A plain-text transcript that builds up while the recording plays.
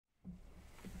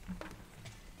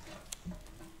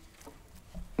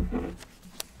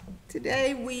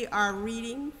Today we are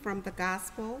reading from the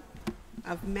Gospel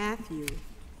of Matthew,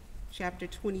 chapter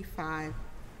 25,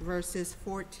 verses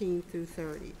 14 through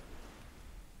 30.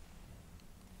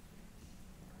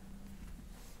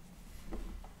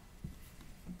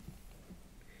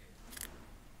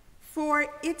 For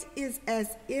it is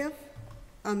as if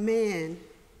a man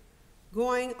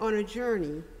going on a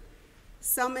journey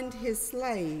summoned his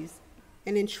slaves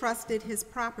and entrusted his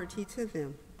property to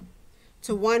them.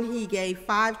 To one he gave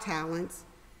 5 talents,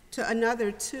 to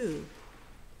another 2,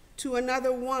 to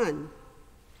another 1,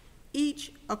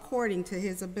 each according to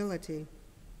his ability.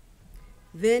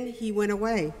 Then he went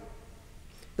away.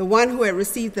 The one who had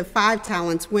received the 5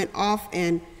 talents went off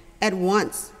and at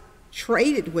once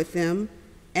traded with them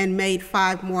and made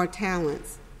 5 more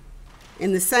talents.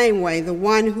 In the same way, the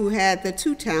one who had the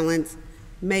 2 talents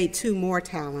made 2 more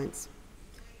talents.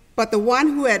 But the one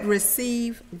who had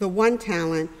received the 1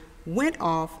 talent went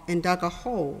off and dug a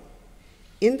hole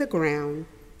in the ground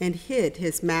and hid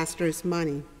his master's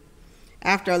money.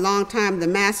 After a long time, the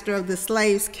master of the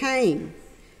slaves came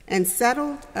and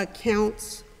settled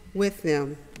accounts with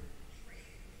them.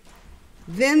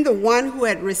 Then the one who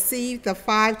had received the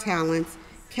 5 talents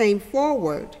came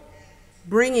forward,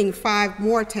 bringing 5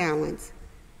 more talents,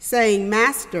 saying,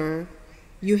 "Master,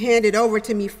 you handed over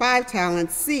to me 5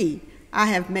 talents. See, I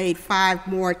have made 5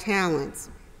 more talents."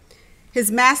 His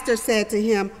master said to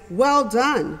him, "Well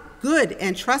done, good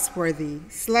and trustworthy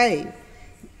slave.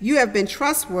 You have been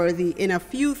trustworthy in a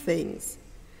few things.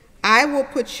 I will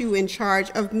put you in charge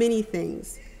of many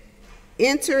things.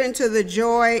 Enter into the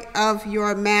joy of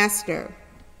your master."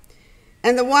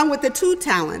 And the one with the 2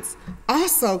 talents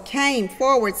also came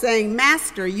forward, saying,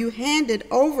 "Master, you handed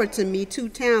over to me 2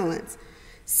 talents.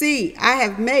 See, I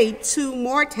have made 2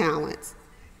 more talents."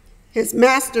 His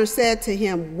master said to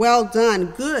him, "Well done,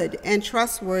 good and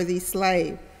trustworthy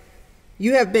slave.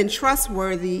 You have been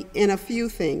trustworthy in a few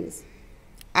things.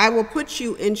 I will put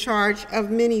you in charge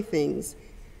of many things.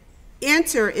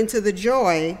 Enter into the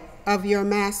joy of your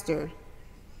master."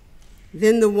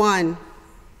 Then the one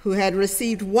who had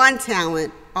received 1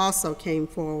 talent also came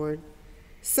forward,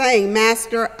 saying,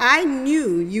 "Master, I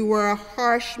knew you were a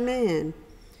harsh man,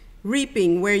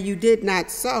 reaping where you did not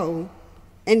sow,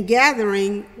 and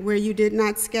gathering where you did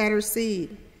not scatter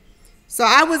seed. So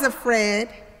I was afraid,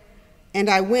 and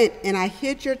I went and I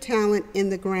hid your talent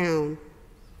in the ground.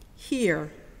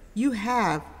 Here, you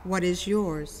have what is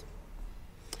yours."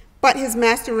 But his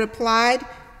master replied,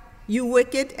 "You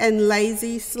wicked and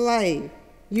lazy slave.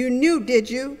 You knew, did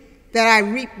you, that I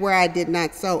reap where I did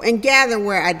not sow and gather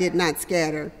where I did not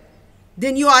scatter?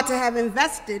 Then you ought to have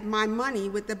invested my money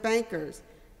with the bankers,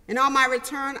 and on my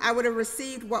return I would have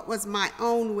received what was my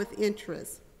own with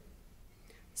interest.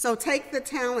 So take the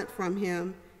talent from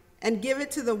him and give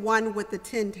it to the one with the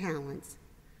 10 talents.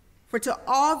 For to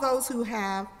all those who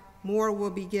have, more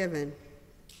will be given,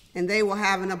 and they will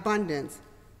have an abundance.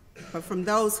 But from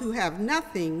those who have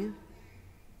nothing,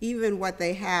 even what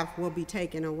they have will be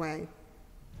taken away.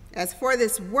 As for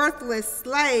this worthless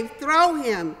slave, throw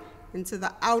him into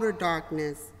the outer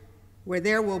darkness, where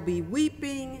there will be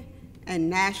weeping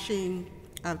and gnashing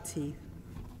of teeth."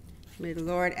 May the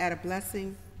Lord add a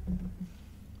blessing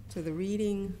to the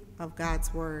reading of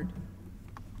God's word.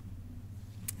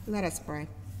 Let us pray.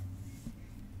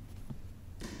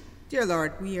 Dear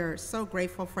Lord, we are so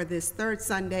grateful for this 3rd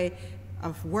Sunday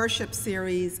of worship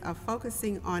series of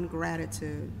focusing on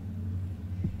gratitude.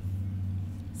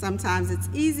 Sometimes it's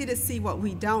easy to see what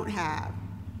we don't have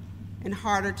and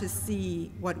harder to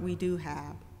see what we do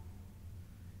have.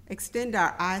 Extend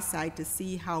our eyesight to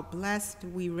see how blessed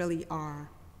we really are.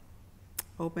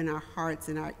 Open our hearts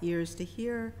and our ears to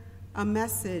hear a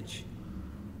message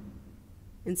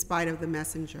in spite of the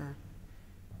messenger.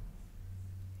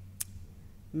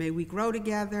 May we grow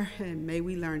together and may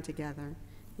we learn together.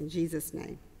 In Jesus'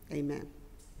 name, amen.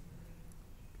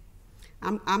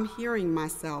 I'm hearing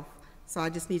myself, so I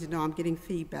just need to know I'm getting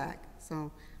feedback.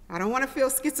 So I don't want to feel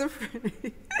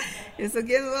schizophrenic. It's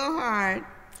getting a little hard.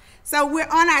 So we're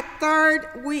on our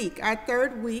third week,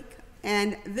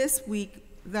 and this week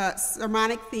the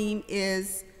sermonic theme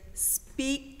is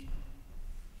speaking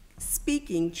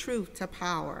truth to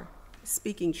power,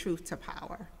 speaking truth to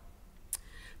power.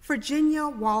 Virginia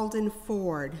Walden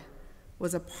Ford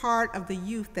was a part of the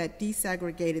youth that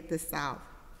desegregated the South.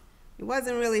 It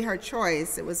wasn't really her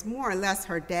choice, it was more or less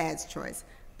her dad's choice.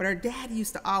 But her dad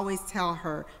used to always tell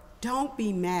her, "Don't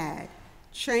be mad,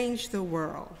 change the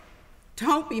world.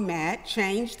 Don't be mad,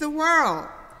 change the world."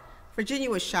 Virginia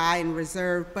was shy and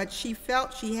reserved, but she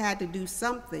felt she had to do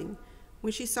something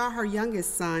when she saw her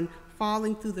youngest son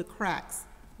falling through the cracks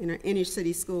in her inner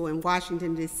city school in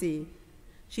Washington, D.C.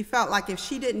 She felt like if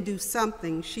she didn't do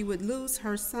something, she would lose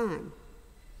her son.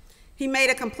 He made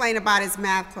a complaint about his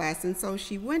math class, and so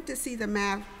she went to see the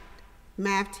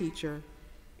math teacher.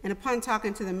 And upon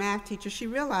talking to the math teacher, she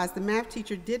realized the math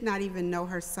teacher did not even know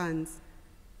her son's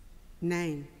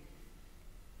name.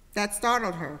 That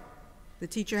startled her. The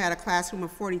teacher had a classroom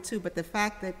of 42, but the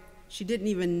fact that she didn't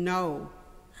even know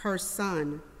her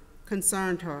son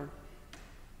concerned her.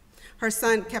 Her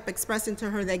son kept expressing to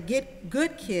her that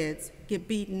good kids get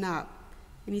beaten up,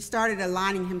 and he started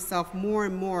aligning himself more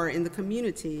and more in the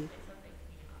community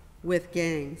with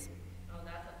gangs. Oh,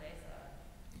 that's what they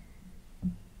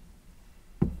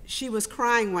said. She was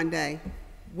crying one day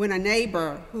when a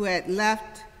neighbor who had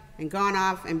left and gone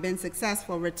off and been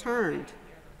successful returned.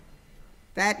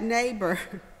 That neighbor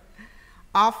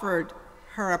offered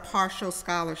her a partial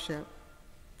scholarship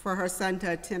for her son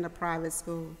to attend a private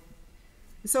school.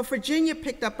 And so Virginia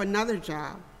picked up another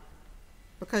job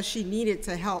because she needed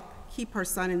to help keep her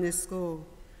son in this school.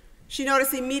 She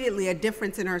noticed immediately a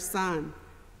difference in her son.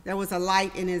 There was a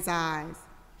light in his eyes.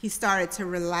 He started to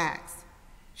relax.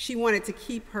 She wanted to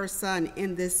keep her son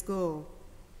in this school.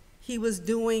 He was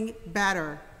doing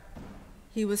better.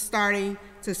 He was starting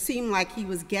to seem like he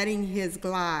was getting his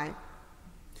glide.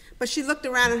 But she looked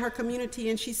around in her community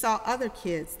and she saw other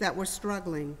kids that were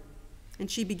struggling, and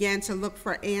she began to look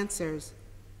for answers.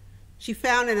 She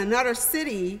found in another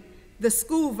city the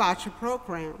school voucher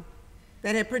program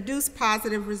that had produced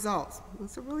positive results.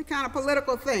 It's a really kind of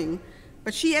political thing,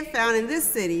 but she had found in this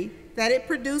city that it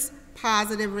produced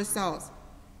positive results.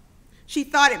 She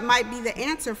thought it might be the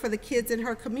answer for the kids in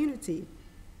her community.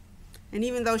 And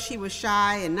even though she was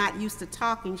shy and not used to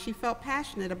talking, she felt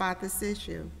passionate about this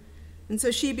issue. And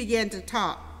so she began to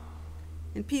talk,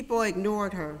 and people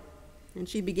ignored her. And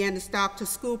she began to talk to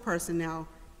school personnel,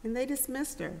 and they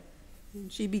dismissed her.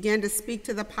 And she began to speak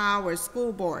to the powers,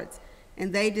 school boards,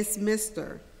 and they dismissed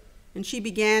her. And she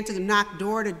began to knock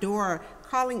door to door,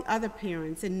 calling other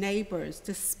parents and neighbors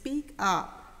to speak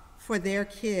up for their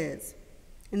kids.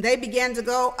 And they began to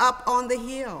go up on the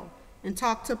Hill and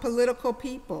talk to political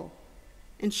people.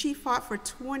 And she fought for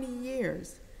 20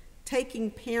 years, taking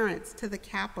parents to the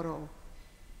Capitol.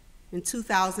 In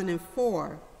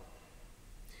 2004,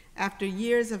 after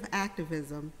years of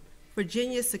activism,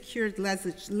 Virginia secured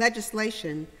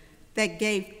legislation that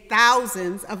gave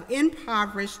thousands of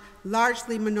impoverished,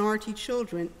 largely minority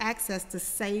children access to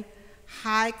safe,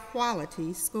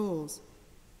 high-quality schools.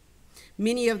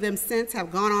 Many of them since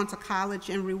have gone on to college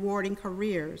and rewarding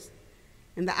careers,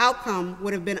 and the outcome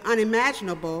would have been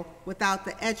unimaginable without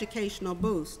the educational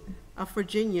boost of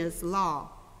Virginia's law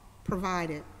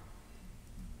provided.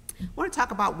 I want to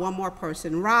talk about one more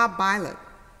person, Rob Bilett.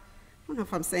 I don't know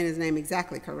if I'm saying his name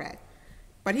exactly correct,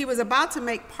 but he was about to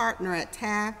make partner at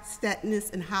Taft,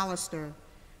 Stetness, and Hollister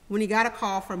when he got a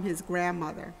call from his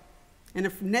grandmother. And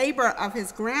a neighbor of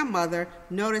his grandmother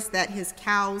noticed that his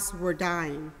cows were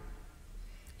dying.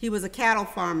 He was a cattle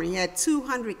farmer. He had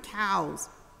 200 cows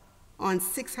on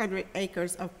 600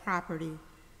 acres of property,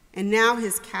 and now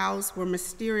his cows were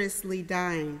mysteriously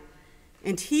dying.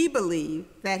 And he believed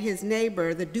that his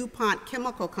neighbor, the DuPont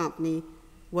Chemical Company,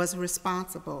 was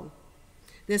responsible.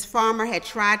 This farmer had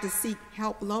tried to seek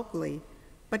help locally,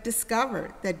 but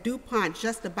discovered that DuPont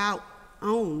just about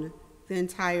owned the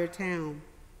entire town.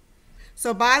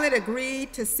 So Bilett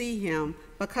agreed to see him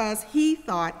because he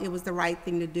thought it was the right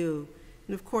thing to do.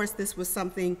 And of course, this was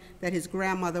something that his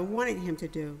grandmother wanted him to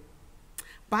do.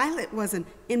 Bilett was an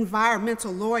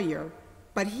environmental lawyer,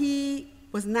 but he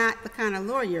was not the kind of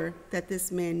lawyer that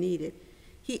this man needed.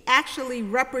 He actually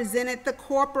represented the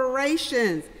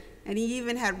corporations, and he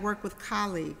even had worked with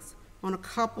colleagues on a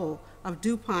couple of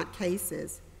DuPont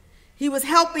cases. He was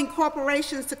helping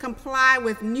corporations to comply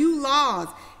with new laws,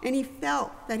 and he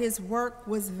felt that his work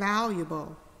was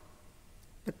valuable.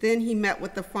 But then he met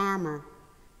with the farmer,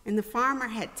 and the farmer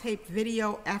had taped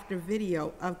video after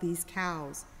video of these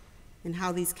cows and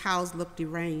how these cows looked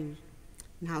deranged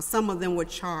and how some of them were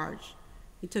charged.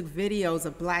 He took videos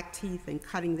of black teeth and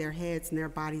cutting their heads and their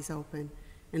bodies open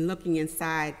and looking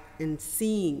inside and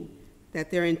seeing that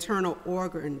their internal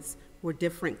organs were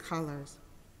different colors.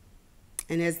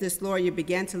 And as this lawyer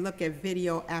began to look at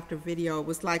video after video, it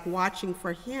was like watching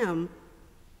for him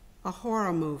a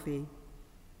horror movie.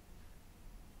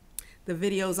 The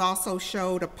videos also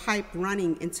showed a pipe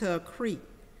running into a creek,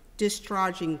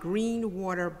 discharging green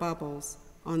water bubbles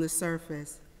on the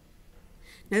surface.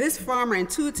 Now, this farmer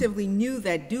intuitively knew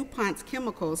that DuPont's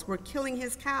chemicals were killing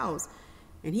his cows,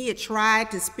 and he had tried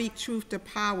to speak truth to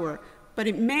power, but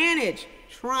it managed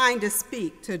trying to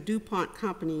speak to a DuPont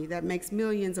company that makes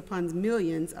millions upon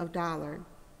millions of dollars.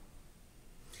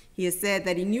 He has said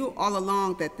that he knew all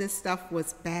along that this stuff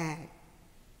was bad,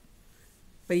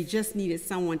 but he just needed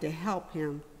someone to help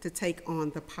him to take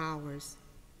on the powers.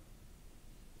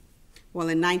 Well,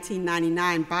 in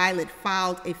 1999, Violet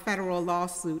filed a federal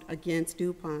lawsuit against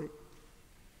DuPont.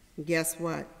 And guess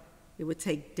what? It would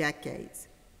take decades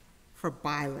for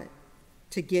Violet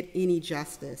to get any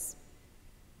justice.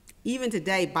 Even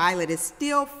today, Violet is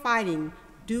still fighting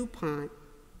DuPont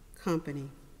Company.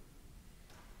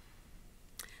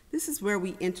 This is where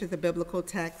we enter the biblical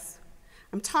text.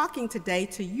 I'm talking today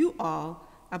to you all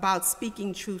about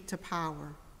speaking truth to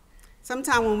power.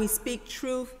 Sometimes when we speak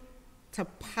truth to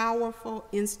powerful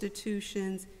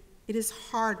institutions, it is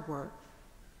hard work.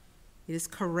 It is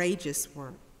courageous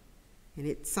work. And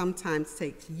it sometimes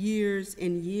takes years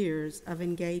and years of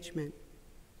engagement.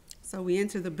 So we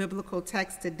enter the biblical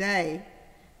text today,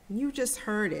 and you just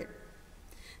heard it.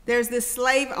 There's this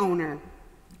slave owner,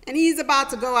 and he's about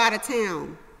to go out of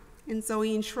town. And so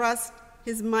he entrusts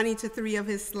his money to 3 of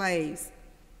his slaves,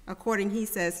 according, he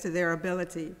says, to their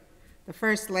ability. The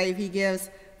first slave he gives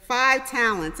 5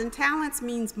 talents, and talents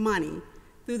means money.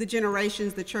 Through the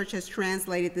generations, the church has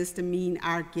translated this to mean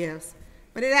our gifts,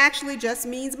 but it actually just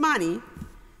means money.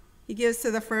 He gives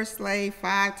to the first slave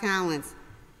 5 talents,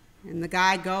 and the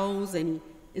guy goes and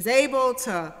he is able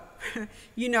to,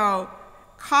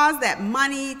 cause that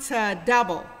money to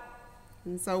double.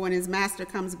 And so when his master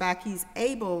comes back, he's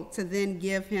able to then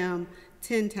give him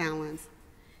 10 talents.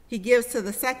 He gives to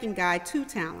the second guy 2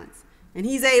 talents, and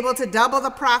he's able to double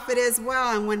the profit as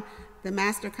well. And when the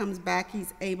master comes back,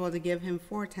 he's able to give him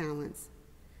 4 talents.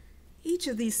 Each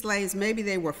of these slaves, maybe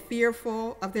they were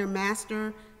fearful of their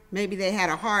master, maybe they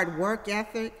had a hard work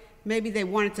ethic, maybe they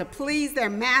wanted to please their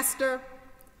master,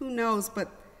 who knows,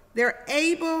 but they're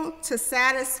able to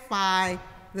satisfy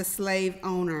the slave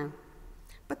owner.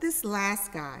 But this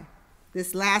last guy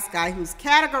who's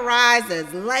categorized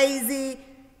as lazy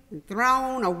and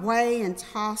thrown away and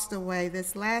tossed away,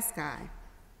 this last guy,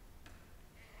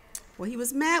 well, he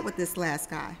was mad with this last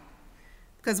guy,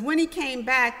 because when he came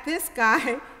back, this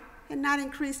guy had not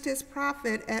increased his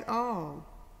profit at all.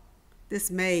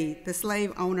 This made the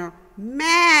slave owner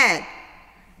mad.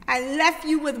 I left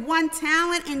you with 1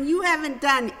 talent and you haven't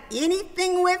done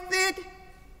anything with it?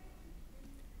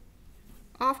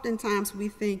 Oftentimes we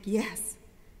think, yes,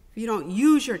 if you don't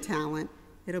use your talent,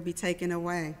 it'll be taken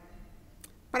away.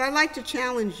 But I'd like to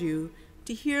challenge you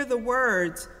to hear the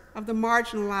words of the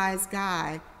marginalized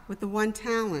guy with the 1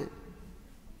 talent.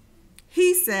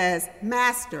 He says,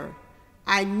 "Master,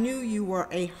 I knew you were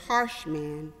a harsh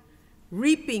man,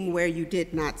 reaping where you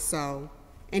did not sow,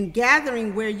 and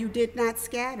gathering where you did not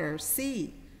scatter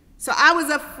seed. So I was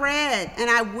afraid, and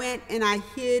I went and I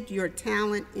hid your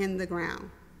talent in the ground."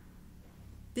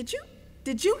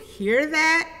 Did you hear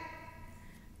that?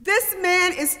 This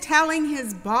man is telling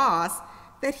his boss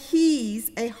that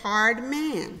he's a hard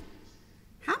man.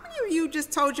 How many of you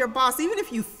just told your boss, even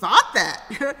if you thought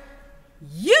that,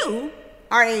 you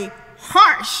are a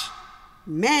harsh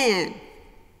man?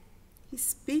 He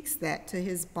speaks that to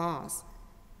his boss.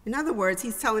 In other words,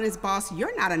 he's telling his boss,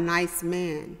 you're not a nice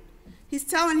man. He's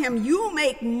telling him, you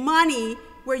make money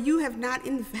where you have not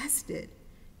invested.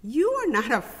 You are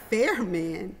not a fair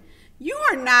man. You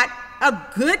are not a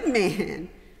good man.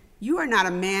 You are not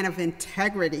a man of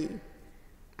integrity.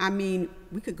 I mean,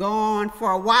 we could go on for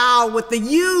a while with the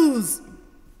yous.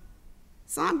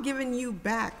 So I'm giving you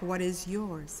back what is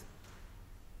yours.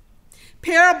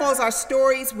 Parables are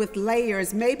stories with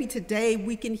layers. Maybe today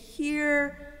we can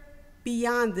hear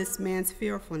beyond this man's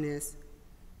fearfulness.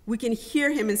 We can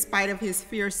hear him in spite of his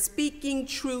fear, speaking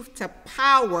truth to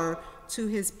power to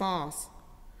his boss.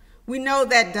 We know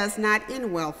that does not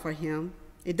end well for him.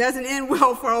 It doesn't end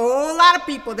well for a whole lot of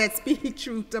people that speak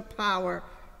truth to power.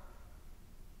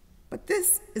 But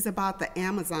this is about the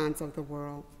Amazons of the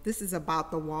world. This is about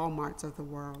the Walmarts of the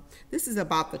world. This is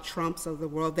about the Trumps of the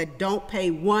world that don't pay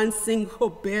 1 single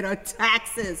bit of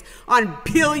taxes on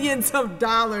billions of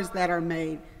dollars that are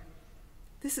made.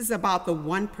 This is about the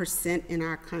 1% in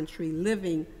our country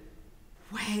living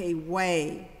way,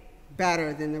 way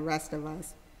better than the rest of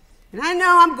us. And I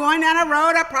know I'm going down a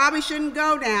road I probably shouldn't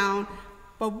go down,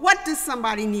 but what does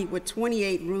somebody need with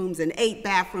 28 rooms and 8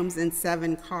 bathrooms and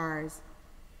 7 cars?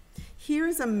 Here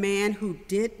is a man who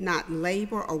did not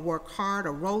labor or work hard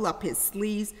or roll up his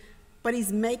sleeves, but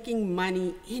he's making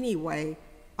money anyway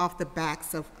off the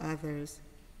backs of others.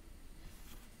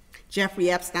 Jeffrey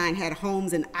Epstein had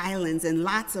homes and islands and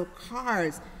lots of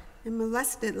cars and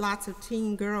molested lots of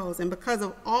teen girls. And because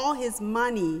of all his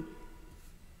money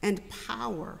and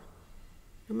power,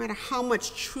 no matter how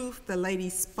much truth the lady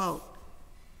spoke,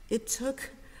 it took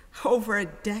over a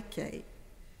decade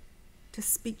to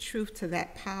speak truth to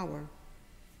that power.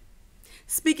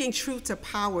 Speaking truth to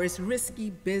power is risky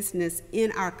business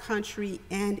in our country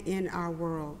and in our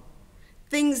world.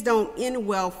 Things don't end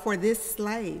well for this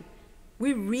slave.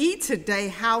 We read today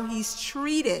how he's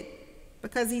treated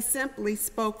because he simply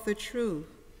spoke the truth.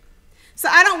 So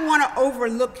I don't want to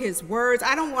overlook his words.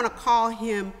 I don't want to call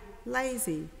him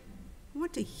lazy. I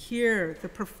want to hear the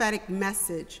prophetic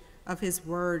message of his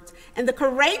words and the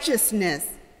courageousness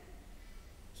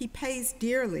he pays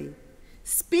dearly.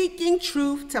 Speaking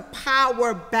truth to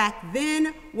power back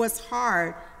then was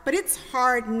hard, but it's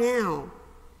hard now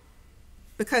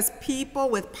because people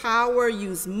with power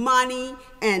use money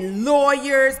and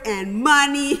lawyers and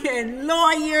money and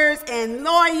lawyers and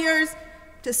lawyers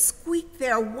to squeak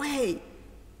their way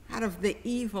out of the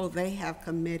evil they have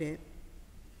committed.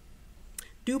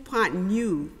 DuPont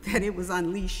knew that it was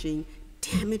unleashing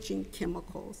damaging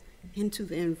chemicals into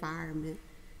the environment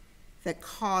that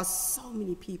caused so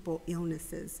many people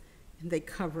illnesses, and they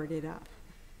covered it up.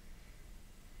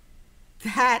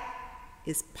 That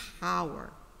is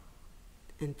power,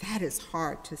 and that is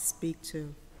hard to speak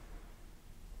to.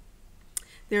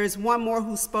 There is one more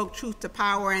who spoke truth to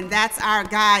power, and that's our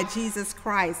guide, Jesus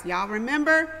Christ. Y'all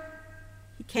remember?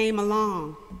 He came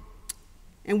along.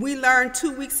 And we learned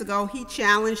 2 weeks ago, he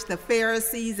challenged the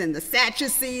Pharisees and the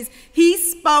Sadducees. He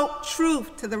spoke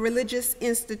truth to the religious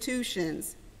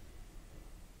institutions.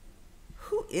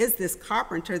 Who is this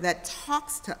carpenter that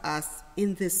talks to us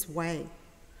in this way?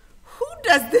 Who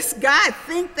does this guy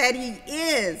think that he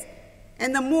is?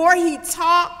 And the more he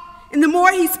talked, and the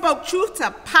more he spoke truth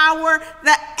to power,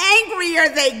 the angrier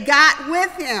they got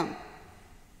with him.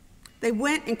 They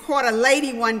went and caught a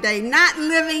lady one day, not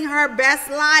living her best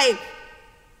life.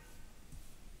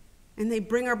 And they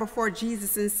bring her before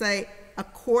Jesus and say,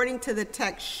 according to the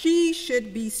text, she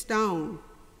should be stoned.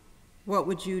 What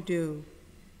would you do?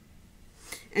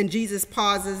 And Jesus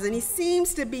pauses, and he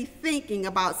seems to be thinking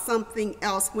about something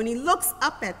else when he looks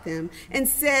up at them and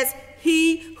says,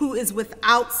 he who is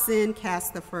without sin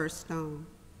cast the first stone.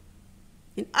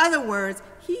 In other words,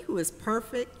 he who is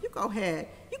perfect, you go ahead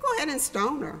and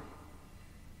stone her.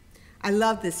 I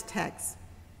love this text,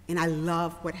 and I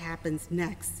love what happens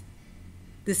next.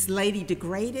 This lady,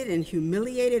 degraded and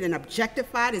humiliated and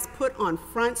objectified, is put on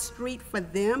Front Street for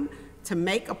them to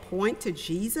make a point to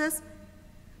Jesus.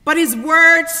 But his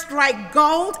words strike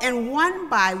gold, and one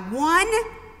by one,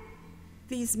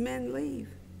 these men leave.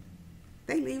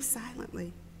 They leave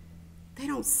silently. They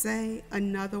don't say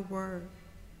another word.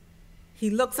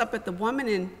 He looks up at the woman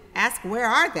and asks, where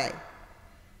are they?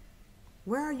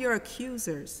 Where are your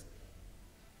accusers?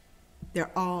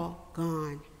 They're all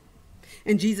gone.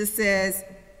 And Jesus says,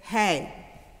 hey,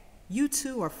 you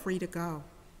too are free to go,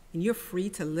 and you're free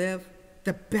to live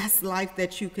the best life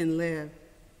that you can live.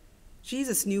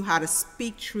 Jesus knew how to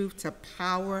speak truth to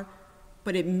power,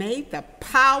 but it made the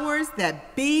powers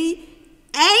that be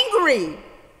angry.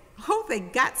 Oh, they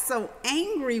got so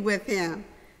angry with him.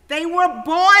 They were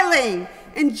boiling,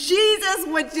 and Jesus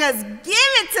would just give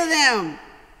it to them.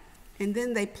 And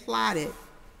then they plotted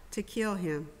to kill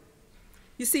him.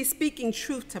 You see, speaking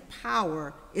truth to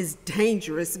power is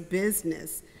dangerous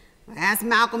business. Ask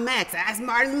Malcolm X, ask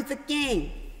Martin Luther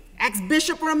King, ask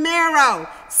Bishop Romero.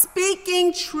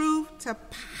 Speaking truth to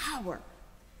power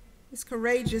is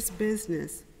courageous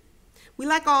business. We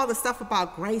like all the stuff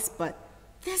about grace, but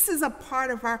this is a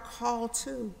part of our call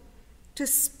too, to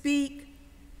speak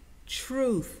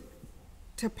truth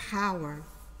to power.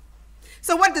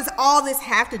 So what does all this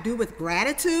have to do with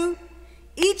gratitude?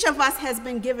 Each of us has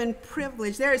been given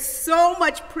privilege. There is so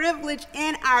much privilege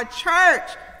in our church,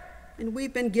 and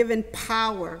we've been given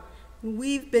power.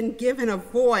 We've been given a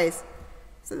voice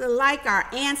so that, like our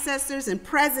ancestors and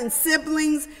present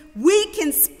siblings, we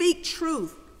can speak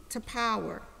truth to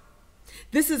power.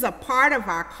 This is a part of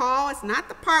our call. It's not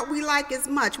the part we like as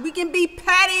much. We can be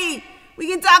petty. We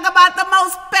can talk about the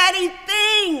most petty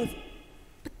things.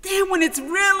 But then when it's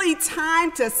really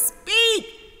time to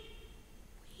speak,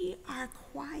 we are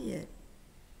quiet.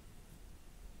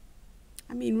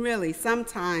 I mean, really,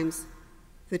 sometimes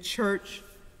the church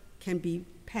can be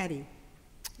petty.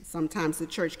 Sometimes the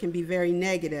church can be very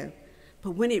negative.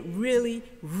 But when it really,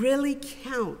 really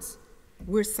counts,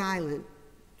 we're silent.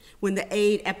 When the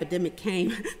AIDS epidemic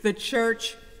came, the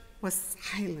church was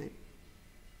silent.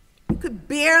 You could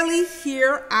barely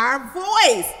hear our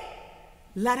voice.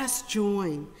 Let us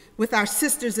join with our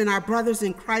sisters and our brothers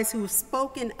in Christ who have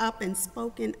spoken up and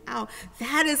spoken out.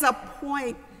 That is a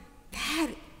point. That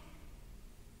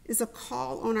is a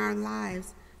call on our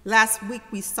lives. Last week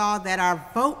we saw that our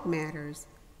vote matters.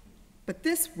 But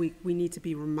this week we need to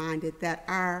be reminded that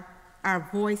our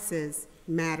voices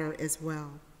matter as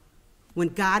well. When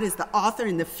God is the author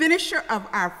and the finisher of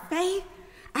our faith,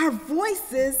 our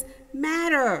voices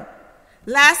matter.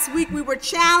 Last week we were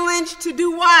challenged to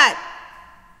do what?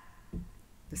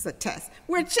 It's a test.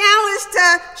 We're challenged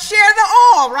to share the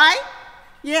oil, right?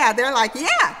 Yeah, they're like,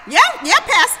 yeah,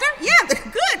 Pastor. Yeah,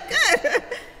 good.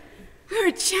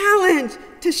 We're challenged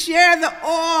to share the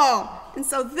oil. And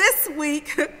so this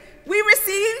week, we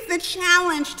received the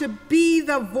challenge to be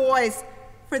the voice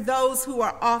for those who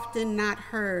are often not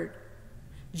heard.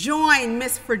 Join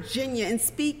Miss Virginia in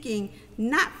speaking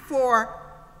not for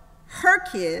her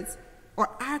kids or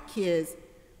our kids,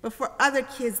 but for other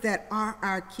kids that are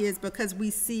our kids, because we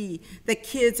see that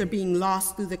kids are being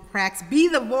lost through the cracks. Be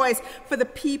the voice for the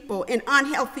people in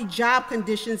unhealthy job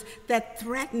conditions that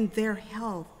threaten their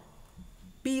health.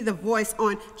 Be the voice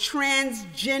on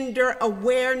Transgender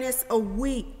Awareness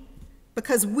Week,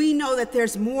 because we know that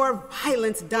there's more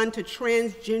violence done to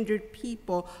transgendered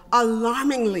people,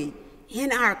 alarmingly,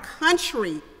 in our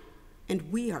country,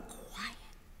 and we are quiet.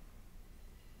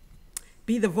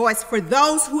 Be the voice for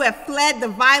those who have fled the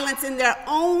violence in their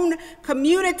own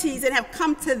communities and have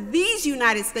come to these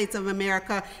United States of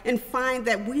America and find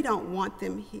that we don't want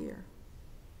them here.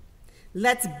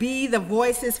 Let's be the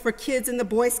voices for kids in the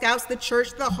Boy Scouts, the church,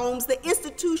 the homes, the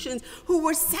institutions who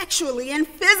were sexually and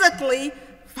physically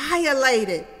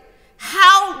violated.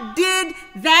 How did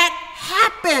that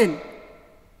happen?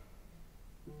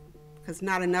 Because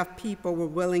not enough people were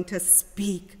willing to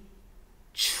speak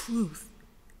truth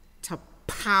to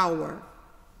power.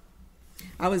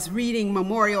 I was reading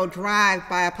Memorial Drive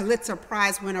by a Pulitzer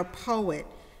Prize winner poet,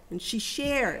 and she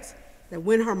shares that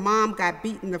when her mom got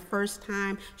beaten the first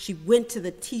time, she went to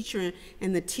the teacher,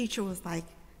 and the teacher was like,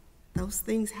 those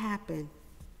things happen.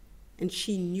 And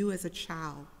she knew as a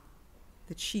child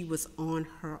that she was on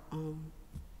her own.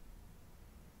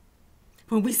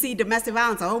 When we see domestic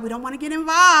violence, we don't want to get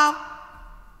involved.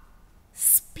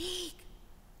 Speak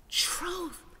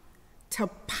truth to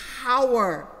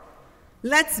power.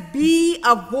 Let's be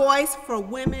a voice for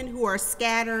women who are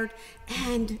scattered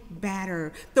and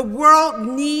battered. The world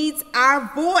needs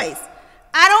our voice.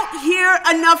 I don't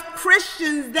hear enough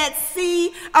Christians that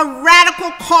see a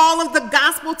radical call of the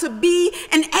gospel to be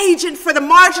an agent for the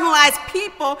marginalized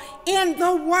people in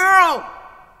the world.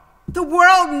 The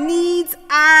world needs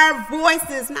our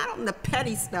voices, not on the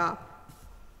petty stuff.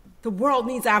 The world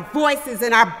needs our voices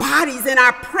and our bodies and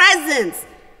our presence.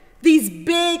 These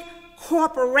big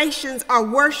corporations are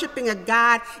worshiping a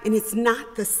God, and it's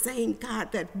not the same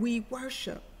God that we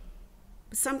worship.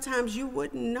 But sometimes you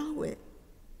wouldn't know it.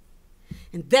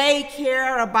 And they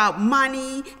care about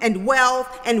money and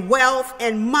wealth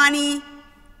and money,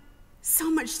 so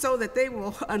much so that they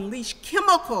will unleash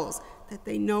chemicals that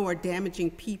they know are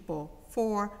damaging people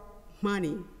for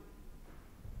money.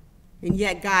 And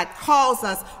yet God calls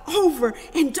us over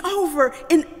and over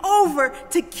and over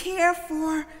to care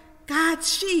for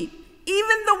God's sheep,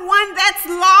 even the one that's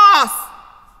lost.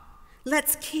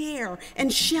 Let's care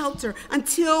and shelter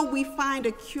until we find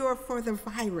a cure for the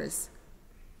virus.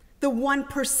 The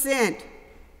 1%.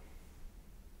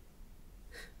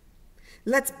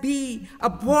 Let's be a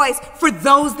voice for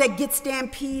those that get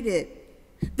stampeded.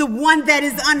 The one that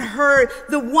is unheard,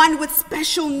 the one with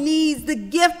special needs. The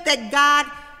gift that God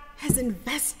has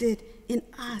invested in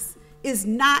us is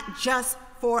not just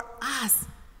for us.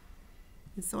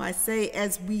 And so I say,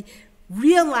 as we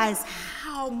realize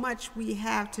how much we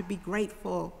have to be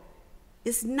grateful,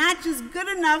 it's not just good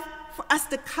enough for us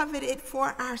to covet it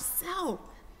for ourselves.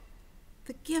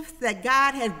 The gifts that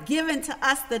God has given to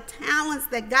us, the talents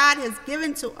that God has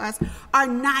given to us, are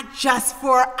not just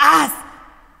for us.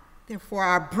 They're for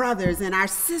our brothers and our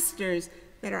sisters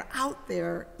that are out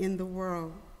there in the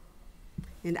world.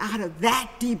 And out of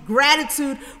that deep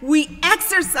gratitude, we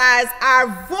exercise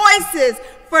our voices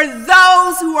for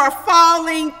those who are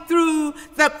falling through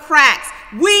the cracks.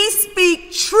 We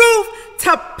speak truth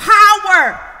to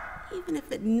power, even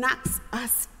if it knocks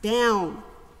us down.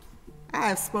 I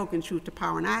have spoken truth to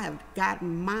power, and I have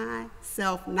gotten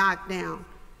myself knocked down.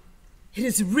 It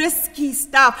is risky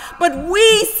stuff, but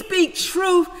we speak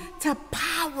truth to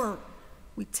power.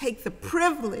 We take the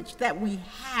privilege that we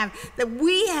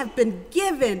have been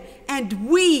given, and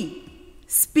we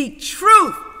speak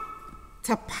truth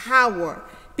to power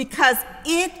because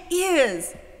it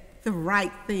is the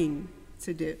right thing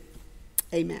to do.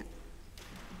 Amen.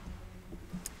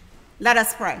 Let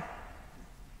us pray.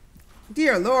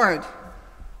 Dear Lord,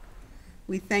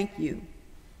 we thank you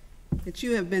that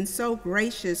you have been so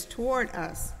gracious toward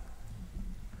us.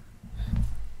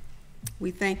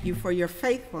 We thank you for your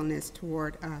faithfulness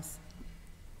toward us.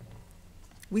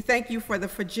 We thank you for the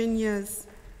Virginias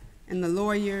and the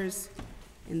lawyers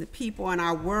and the people in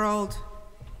our world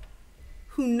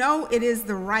who know it is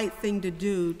the right thing to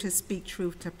do to speak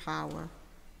truth to power.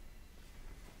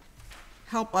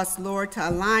 Help us, Lord, to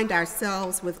align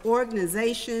ourselves with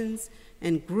organizations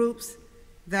and groups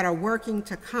that are working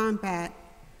to combat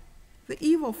the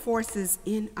evil forces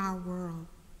in our world.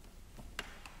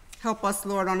 Help us,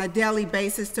 Lord, on a daily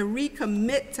basis to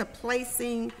recommit to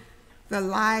placing the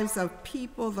lives of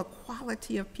people, the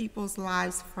quality of people's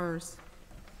lives first,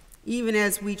 even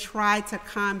as we try to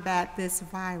combat this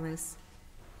virus.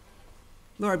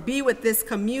 Lord, be with this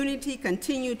community,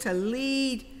 continue to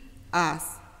lead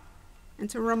us, and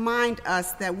to remind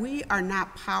us that we are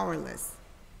not powerless,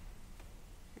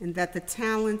 and that the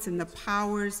talents and the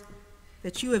powers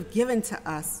that you have given to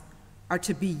us are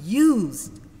to be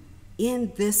used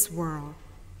in this world.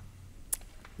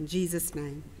 In Jesus'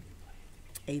 name,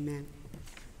 amen.